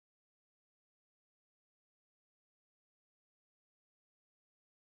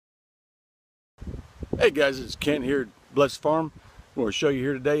Hey guys, it's Kent here at Blessed Farm. I'm going to show you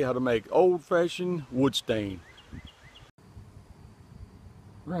here today how to make old-fashioned wood stain.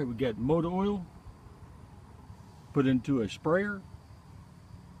 Right, we got motor oil put into a sprayer,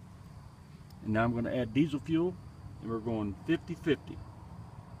 and now I'm going to add diesel fuel, and we're going 50-50.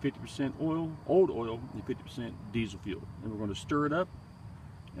 50% oil, old oil, and 50% diesel fuel. And we're going to stir it up,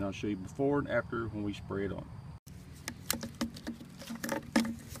 and I'll show you before and after when we spray it on.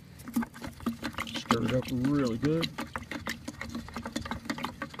 Stir it up really good.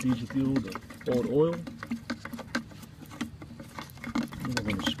 Diesel fuel to old oil. And we're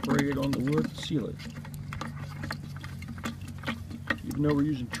going to spray it on the wood to seal it. Even though we're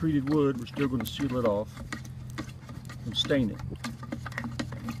using treated wood, we're still going to seal it off and stain it.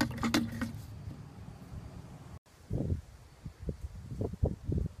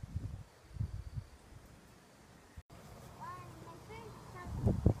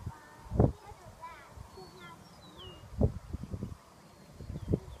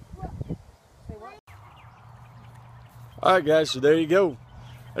 Alright guys, so there you go.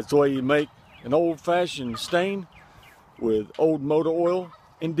 That's the way you make an old-fashioned stain with old motor oil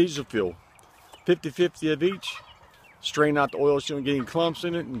and diesel fuel. 50-50 of each. Strain out the oil so you don't get any clumps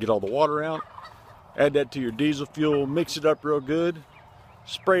in it and get all the water out. Add that to your diesel fuel, mix it up real good.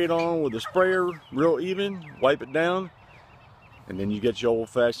 Spray it on with a sprayer real even, wipe it down, and then you get your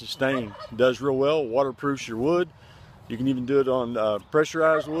old-fashioned stain. It does real well, waterproofs your wood. You can even do it on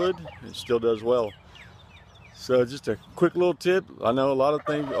pressurized wood. It still does well. So just a quick little tip. I know a lot of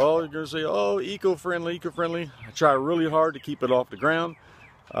things, oh, you're going to say, oh, eco-friendly, eco-friendly. I try really hard to keep it off the ground.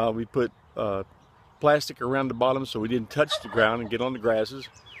 We put plastic around the bottom so we didn't touch the ground and get on the grasses,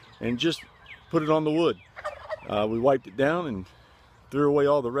 and just put it on the wood. We wiped it down and threw away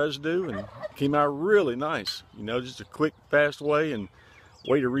all the residue, and it came out really nice. You know, just a quick, fast way and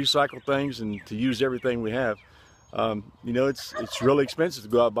way to recycle things and to use everything we have. You know, it's really expensive to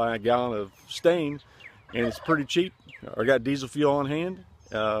go out and buy a gallon of stain, and it's pretty cheap. I got diesel fuel on hand,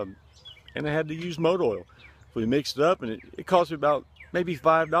 and I had to use motor oil. We mixed it up, and it cost me about maybe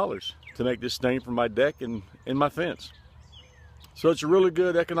 $5 to make this stain for my deck and my fence. So it's a really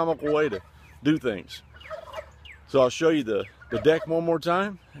good economical way to do things. So I'll show you the deck one more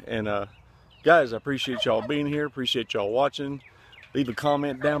time. And guys, I appreciate y'all being here, appreciate y'all watching. Leave a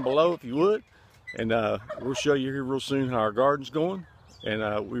comment down below if you would, and we'll show you here real soon how our garden's going.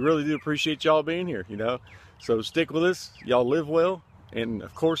 And we really do appreciate y'all being here, you know. So stick with us. Y'all live well. And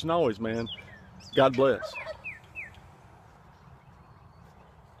of course and always, man, God bless.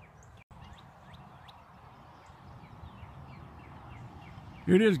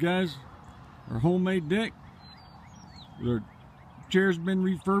 Here it is, guys. Our homemade deck. Our chairs have been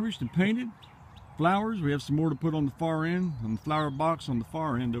refurbished and painted. Flowers. We have some more to put on the far end, on the flower box on the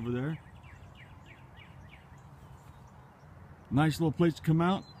far end over there. Nice little place to come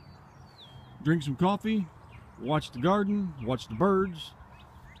out, drink some coffee, watch the garden, watch the birds,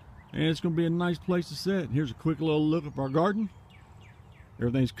 and it's going to be a nice place to sit. Here's a quick little look of our garden.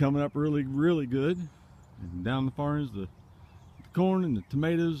 Everything's coming up really, really good. And down the far end is the corn and the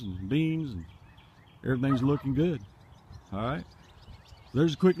tomatoes and beans, and everything's looking good. Alright,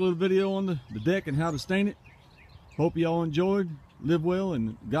 there's a quick little video on the deck and how to stain it. Hope you all enjoyed. Live well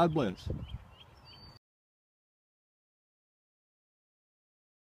and God bless.